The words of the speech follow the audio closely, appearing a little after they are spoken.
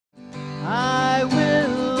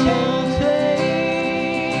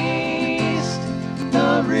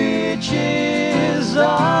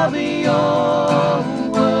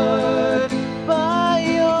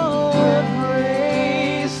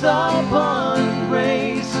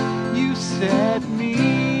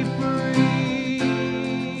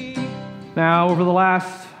Now, over the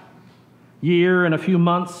last year and a few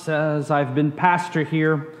months as I've been pastor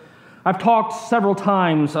here, I've talked several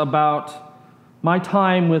times about my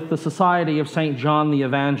time with the Society of St. John the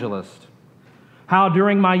Evangelist. How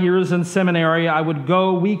during my years in seminary, I would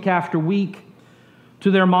go week after week to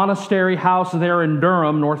their monastery house there in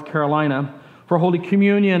Durham, North Carolina, for Holy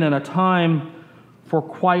Communion and a time for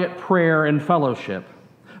quiet prayer and fellowship.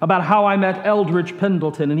 About how I met Eldridge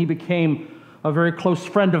Pendleton, and he became a very close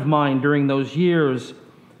friend of mine during those years,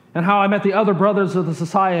 and how I met the other brothers of the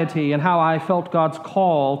society, and how I felt God's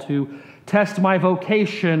call to test my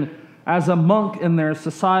vocation as a monk in their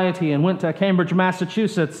society, and went to Cambridge,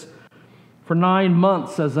 Massachusetts for 9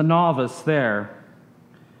 months as a novice there.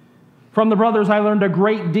 From the brothers, I learned a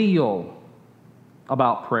great deal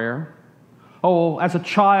about prayer. Oh, as a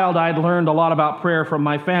child, I'd learned a lot about prayer from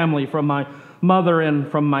my family, from my mother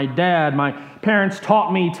and from my dad. My parents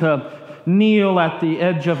taught me to kneel at the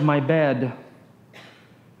edge of my bed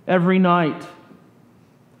every night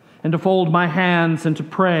and to fold my hands and to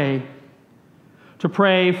pray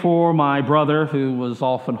for my brother, who was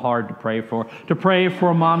often hard to pray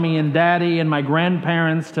for mommy and daddy and my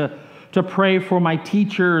grandparents, to pray for my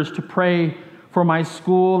teachers, to pray for my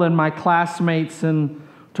school and my classmates, and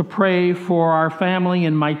to pray for our family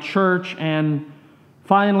and my church, and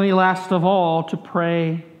finally, last of all, to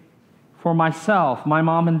pray for myself. My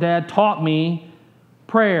mom and dad taught me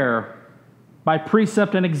prayer by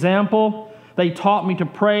precept and example. They taught me to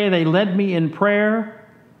pray. They led me in prayer.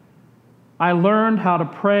 I learned how to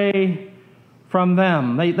pray from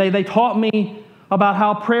them. They taught me about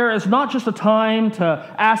how prayer is not just a time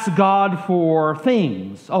to ask God for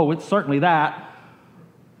things. Oh, it's certainly that.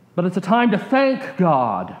 But it's a time to thank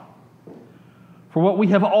God for what we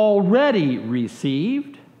have already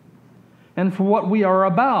received and for what we are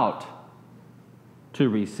about to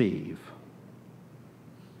receive.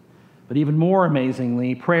 But even more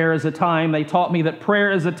amazingly, prayer is a time, they taught me that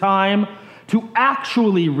prayer is a time to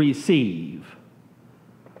actually receive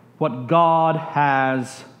what God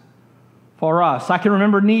has for us. I can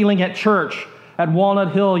remember kneeling at church at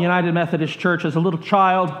Walnut Hill United Methodist Church as a little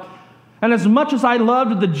child, and as much as I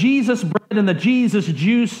loved the Jesus bread and the Jesus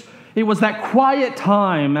juice, it was that quiet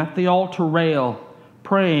time at the altar rail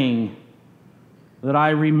praying that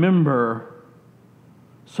I remember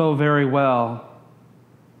so very well.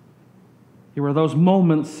 There were those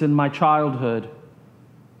moments in my childhood,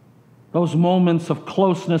 those moments of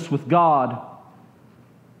closeness with God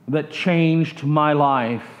that changed my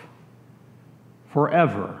life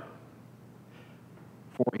forever,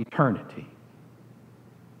 for eternity.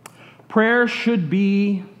 Prayer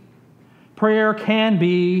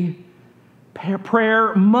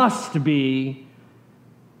must be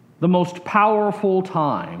the most powerful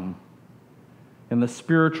time in the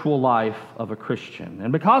spiritual life of a Christian.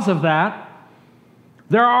 And because of that,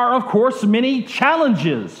 there are, of course, many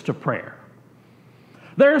challenges to prayer.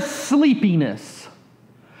 There's sleepiness.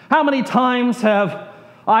 How many times have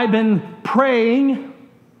I been praying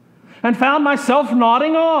and found myself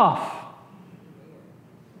nodding off?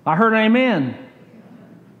 I heard an amen.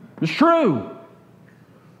 It's true.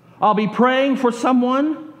 I'll be praying for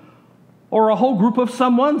someone or a whole group of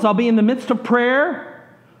someone's. I'll be in the midst of prayer.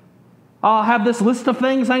 I'll have this list of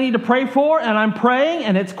things I need to pray for, and I'm praying,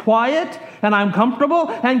 and it's quiet, and I'm comfortable,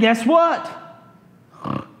 and guess what?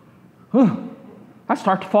 I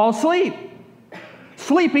start to fall asleep.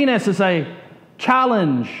 Sleepiness is a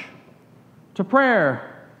challenge to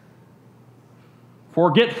prayer.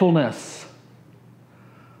 Forgetfulness.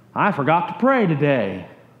 I forgot to pray today.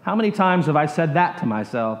 How many times have I said that to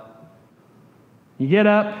myself? You get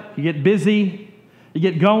up, you get busy, you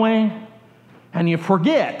get going, and you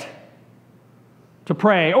forget to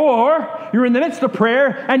pray. Or you're in the midst of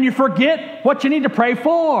prayer and you forget what you need to pray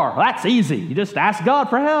for. That's easy. You just ask God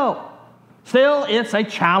for help. Still, it's a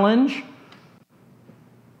challenge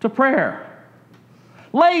to prayer.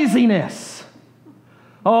 Laziness.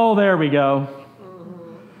 Oh, there we go.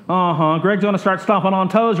 Greg's going to start stomping on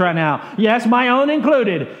toes right now. Yes, my own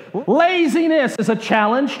included. Laziness is a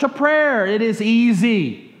challenge to prayer. It is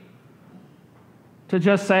easy to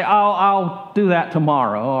just say, I'll do that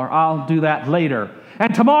tomorrow, or I'll do that later.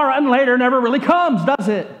 And tomorrow and later never really comes, does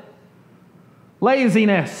it?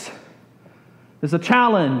 Laziness is a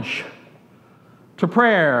challenge to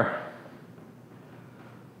prayer.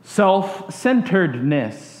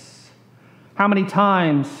 Self-centeredness. How many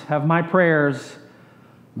times have my prayers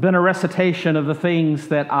been a recitation of the things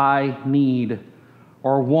that I need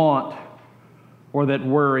or want or that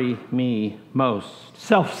worry me most?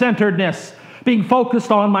 Self-centeredness, being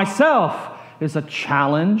focused on myself, is a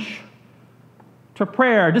challenge to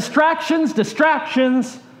prayer. Distractions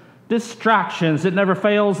Distractions. It never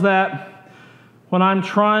fails that when I'm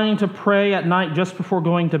trying to pray at night just before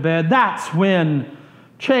going to bed, that's when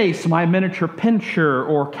Chase, my miniature pinscher,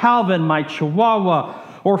 or Calvin, my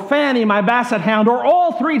chihuahua, or Fanny, my basset hound, or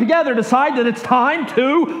all three together decide that it's time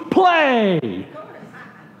to play.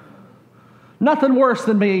 Nothing worse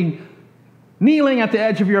than being kneeling at the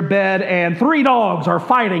edge of your bed and 3 dogs are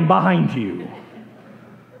fighting behind you.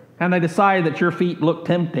 And they decide that your feet look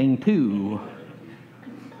tempting too.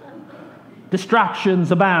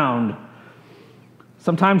 Distractions abound.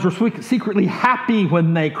 Sometimes we're secretly happy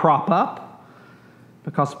when they crop up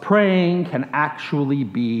because praying can actually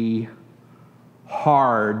be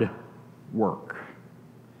hard work.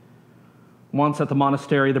 Once at the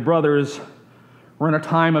monastery, the brothers were in a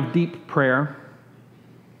time of deep prayer.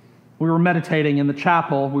 We were meditating in the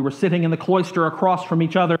chapel. We were sitting in the cloister across from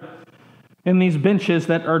each other in these benches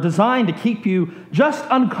that are designed to keep you just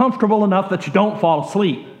uncomfortable enough that you don't fall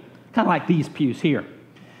asleep. Kind of like these pews here.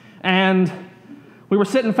 And we were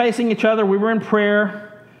sitting facing each other. We were in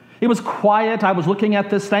prayer. It was quiet. I was looking at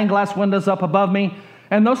the stained glass windows up above me.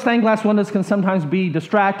 And those stained glass windows can sometimes be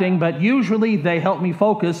distracting, but usually they help me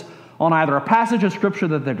focus on either a passage of Scripture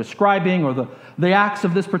that they're describing or the acts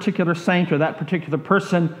of this particular saint or that particular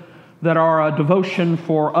person that are a devotion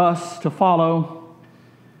for us to follow.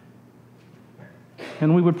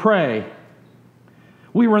 And we would pray.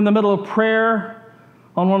 We were in the middle of prayer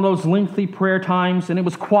on one of those lengthy prayer times, and it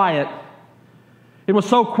was quiet. It was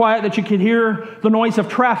so quiet that you could hear the noise of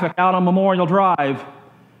traffic out on Memorial Drive.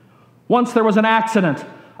 Once there was an accident,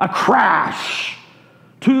 a crash.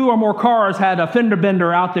 2 or more cars had a fender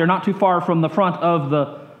bender out there not too far from the front of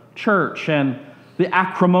the church, and the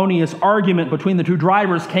acrimonious argument between the 2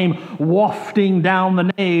 drivers came wafting down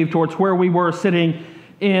the nave towards where we were sitting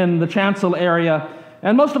in the chancel area.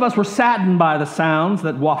 And most of us were saddened by the sounds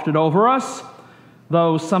that wafted over us,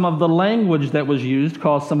 though some of the language that was used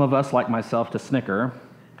caused some of us, like myself, to snicker.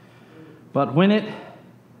 But when it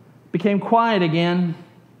became quiet again,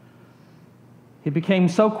 it became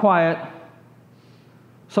so quiet,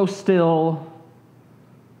 so still,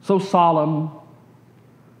 so solemn,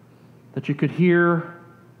 that you could hear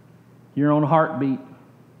your own heartbeat.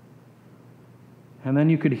 And then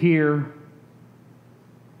you could hear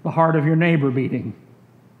the heart of your neighbor beating.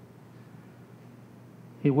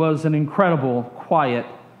 It was an incredible, quiet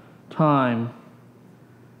time.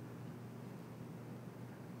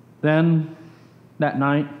 Then, that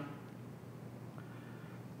night,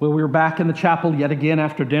 when we were back in the chapel yet again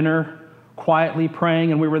after dinner, quietly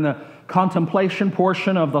praying, and we were in the contemplation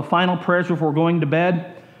portion of the final prayers before going to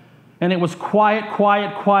bed, and it was quiet,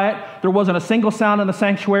 quiet, quiet. There wasn't a single sound in the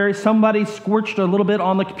sanctuary. Somebody squirched a little bit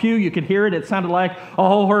on the pew. You could hear it. It sounded like a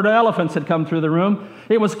whole herd of elephants had come through the room.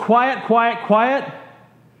 It was quiet, quiet, quiet.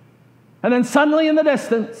 And then suddenly in the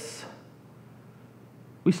distance,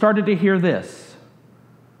 we started to hear this.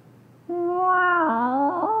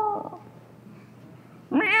 Meow.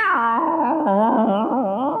 Meow.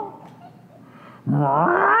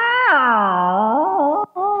 Meow.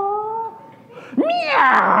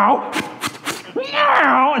 Meow.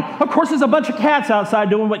 And of course, there's a bunch of cats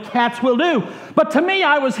outside doing what cats will do. But to me,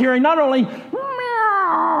 I was hearing not only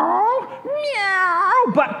meow, meow,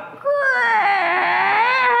 but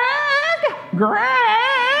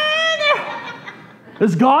Greg,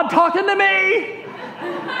 is God talking to me?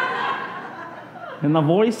 In the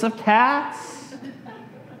voice of cats,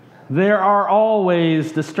 there are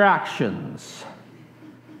always distractions,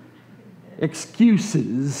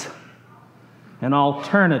 excuses, and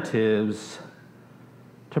alternatives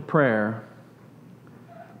to prayer.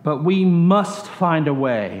 But we must find a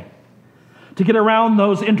way to get around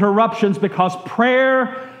those interruptions because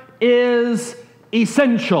prayer is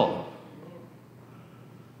essential.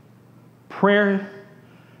 Prayer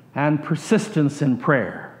and persistence in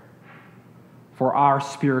prayer for our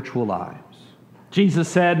spiritual lives. Jesus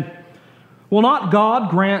said, "Will not God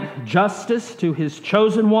grant justice to his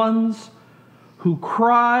chosen ones who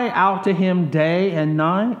cry out to him day and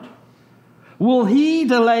night? Will he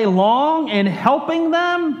delay long in helping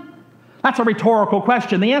them?" That's a rhetorical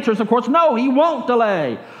question. The answer is, of course, no, he won't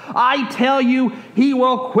delay. I tell you, he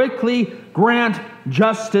will quickly grant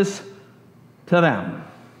justice to them.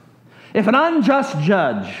 If an unjust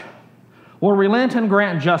judge will relent and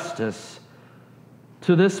grant justice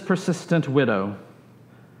to this persistent widow,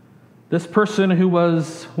 this person who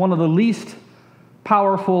was one of the least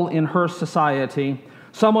powerful in her society,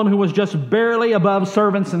 someone who was just barely above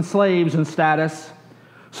servants and slaves in status,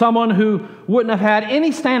 someone who wouldn't have had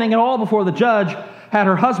any standing at all before the judge had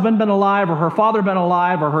her husband been alive or her father been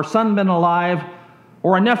alive or her son been alive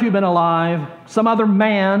or a nephew been alive, some other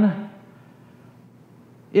man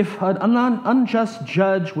If an unjust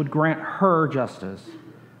judge would grant her justice,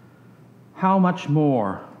 how much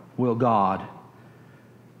more will God?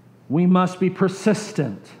 We must be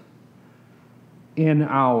persistent in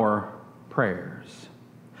our prayers.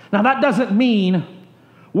 Now, that doesn't mean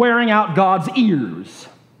wearing out God's ears.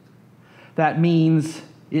 That means,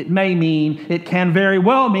 it can very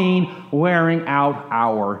well mean wearing out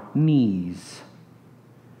our knees.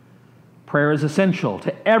 Prayer is essential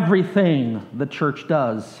to everything the church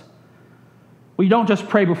does. We don't just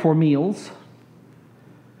pray before meals.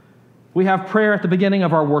 We have prayer at the beginning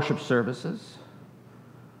of our worship services.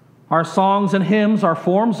 Our songs and hymns are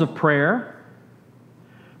forms of prayer.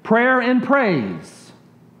 Prayer and praise.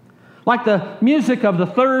 Like the music of the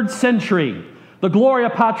 3rd century, the Gloria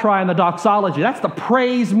Patri and the doxology. That's the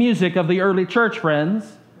praise music of the early church, friends.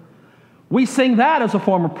 We sing that as a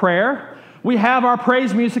form of prayer. We have our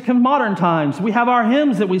praise music in modern times. We have our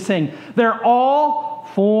hymns that we sing. They're all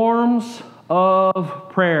forms of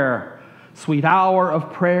prayer. Sweet hour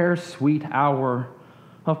of prayer, sweet hour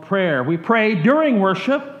of prayer. We pray during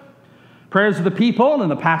worship, prayers of the people and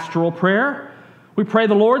the pastoral prayer. We pray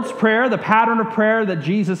the Lord's Prayer, the pattern of prayer that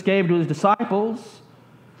Jesus gave to his disciples.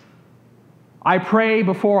 I pray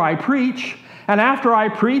before I preach, and after I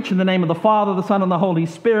preach, in the name of the Father, the Son, and the Holy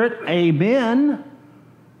Spirit, amen.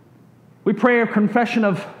 We pray a confession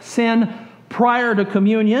of sin prior to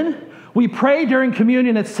communion. We pray during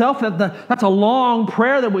communion itself. That's a long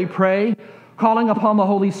prayer that we pray, calling upon the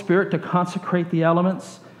Holy Spirit to consecrate the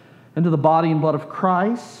elements into the body and blood of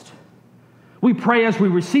Christ. We pray as we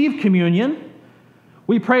receive communion.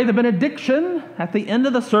 We pray the benediction at the end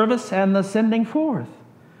of the service and the sending forth.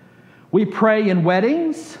 We pray in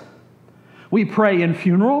weddings. We pray in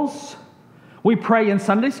funerals. We pray in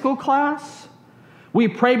Sunday school class. We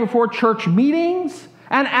pray before church meetings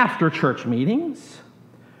and after church meetings.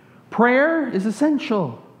 Prayer is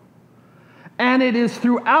essential. And it is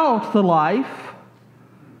throughout the life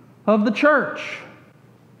of the church.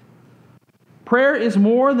 Prayer is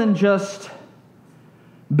more than just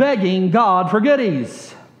begging God for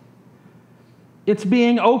goodies. It's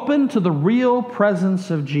being open to the real presence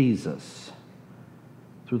of Jesus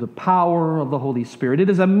through the power of the Holy Spirit. It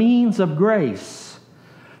is a means of grace.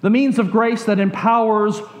 The means of grace that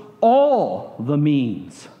empowers all the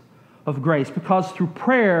means of grace, because through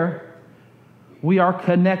prayer we are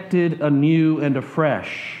connected anew and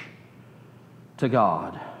afresh to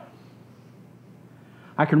God.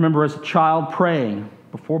 I can remember as a child praying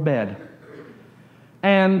before bed.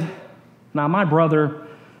 And now my brother,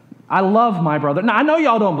 I love my brother. Now I know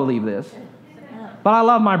y'all don't believe this, but I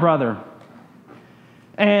love my brother.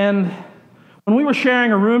 And when we were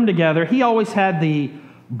sharing a room together, he always had the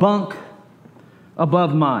bunk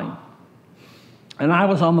above mine. And I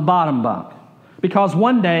was on the bottom bunk. Because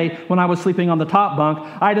one day, when I was sleeping on the top bunk,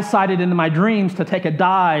 I decided in my dreams to take a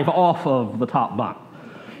dive off of the top bunk.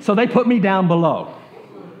 So they put me down below.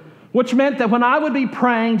 Which meant that when I would be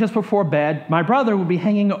praying just before bed, my brother would be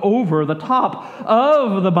hanging over the top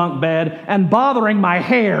of the bunk bed and bothering my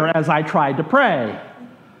hair as I tried to pray.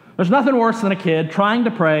 There's nothing worse than a kid trying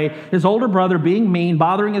to pray, his older brother being mean,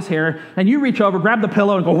 bothering his hair, and you reach over, grab the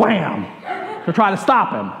pillow, and go wham to try to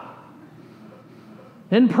stop him.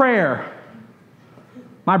 In prayer,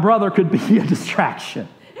 my brother could be a distraction.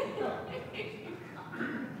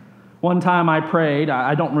 One time I prayed,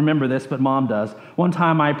 I don't remember this, but Mom does. One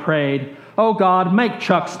time I prayed, "Oh God, make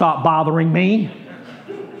Chuck stop bothering me."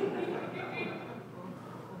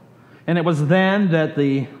 And it was then that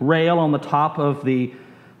the rail on the top of the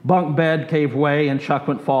bunk bed gave way and Chuck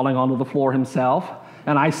went falling onto the floor himself.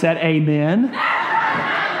 And I said, amen.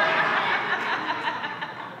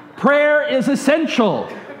 Prayer is essential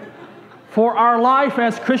for our life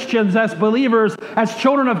as Christians, as believers, as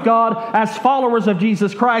children of God, as followers of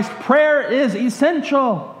Jesus Christ. Prayer is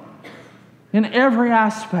essential in every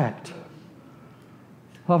aspect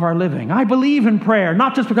of our living. I believe in prayer,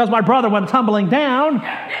 not just because my brother went tumbling down.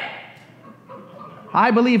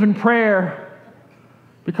 I believe in prayer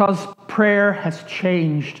because prayer has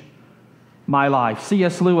changed my life.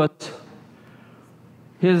 C.S. Lewis,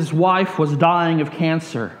 his wife was dying of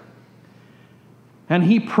cancer. And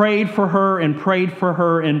he prayed for her and prayed for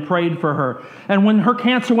her and prayed for her. And when her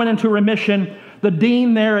cancer went into remission, the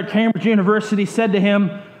dean there at Cambridge University said to him,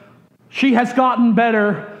 "She has gotten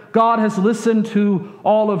better. God has listened to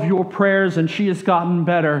all of your prayers and she has gotten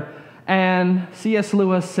better." And C.S.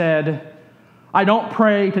 Lewis said, "I don't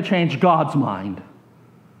pray to change God's mind.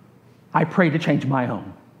 I pray to change my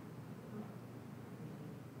own."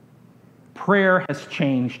 Prayer has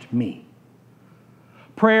changed me.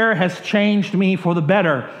 Prayer has changed me for the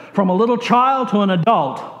better, from a little child to an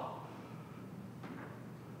adult.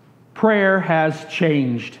 Prayer has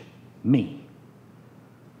changed me.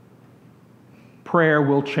 Prayer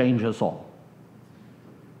will change us all.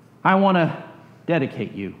 I want to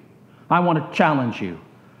dedicate you. I want to challenge you.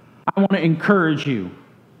 I want to encourage you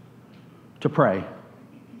to pray.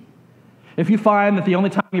 If you find that the only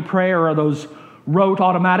time you pray are those rote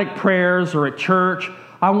automatic prayers or at church,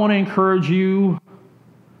 I want to encourage you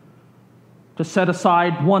to set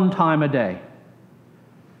aside one time a day.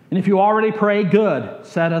 And if you already pray, good.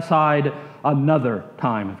 Set aside another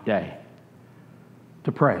time of day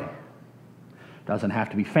to pray. Doesn't have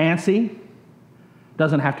to be fancy.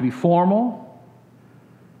 Doesn't have to be formal.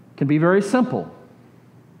 It can be very simple.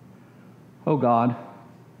 Oh God,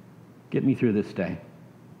 get me through this day.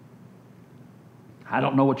 I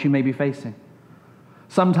don't know what you may be facing.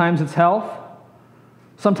 Sometimes it's health.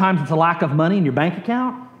 Sometimes it's a lack of money in your bank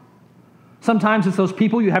account. Sometimes it's those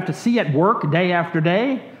people you have to see at work day after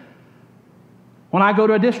day. When I go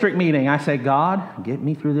to a district meeting, I say, God, get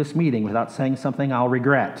me through this meeting without saying something I'll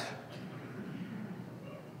regret.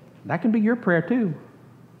 That can be your prayer too.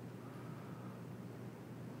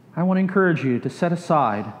 I want to encourage you to set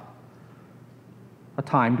aside a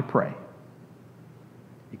time to pray.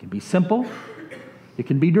 It can be simple. It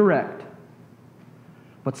can be direct.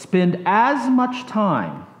 But spend as much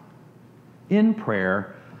time in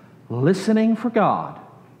prayer listening for God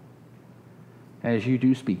as you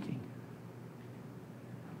do speaking.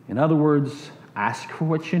 In other words, ask for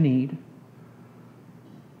what you need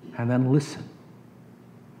and then listen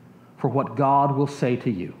for what God will say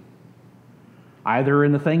to you, either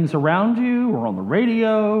in the things around you or on the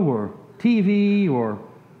radio or TV or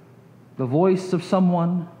the voice of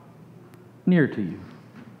someone near to you.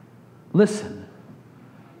 Listen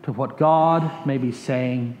to what God may be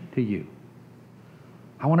saying to you.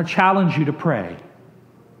 I want to challenge you to pray.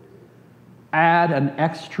 Add an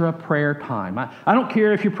extra prayer time. I don't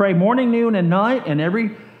care if you pray morning, noon, and night, and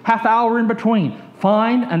every half hour in between.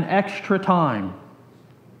 Find an extra time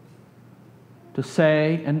to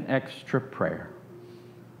say an extra prayer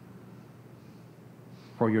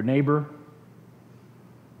for your neighbor,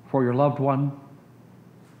 for your loved one,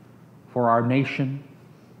 for our nation,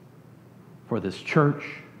 for this church,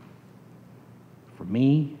 for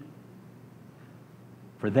me,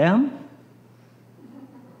 for them,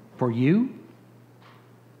 for you.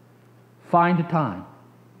 Find a time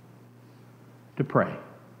to pray.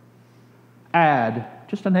 Add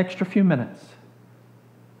just an extra few minutes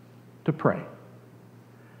to pray,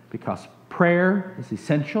 because prayer is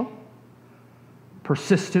essential.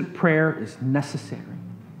 Persistent prayer is necessary.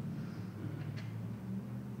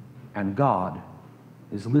 And God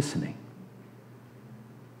is listening.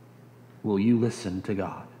 Will you listen to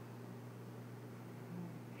God?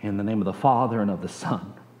 In the name of the Father, and of the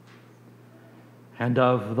Son, and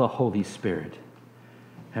of the Holy Spirit.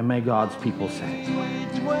 And may God's people say,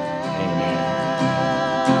 Amen.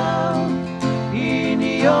 In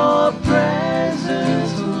your prayer.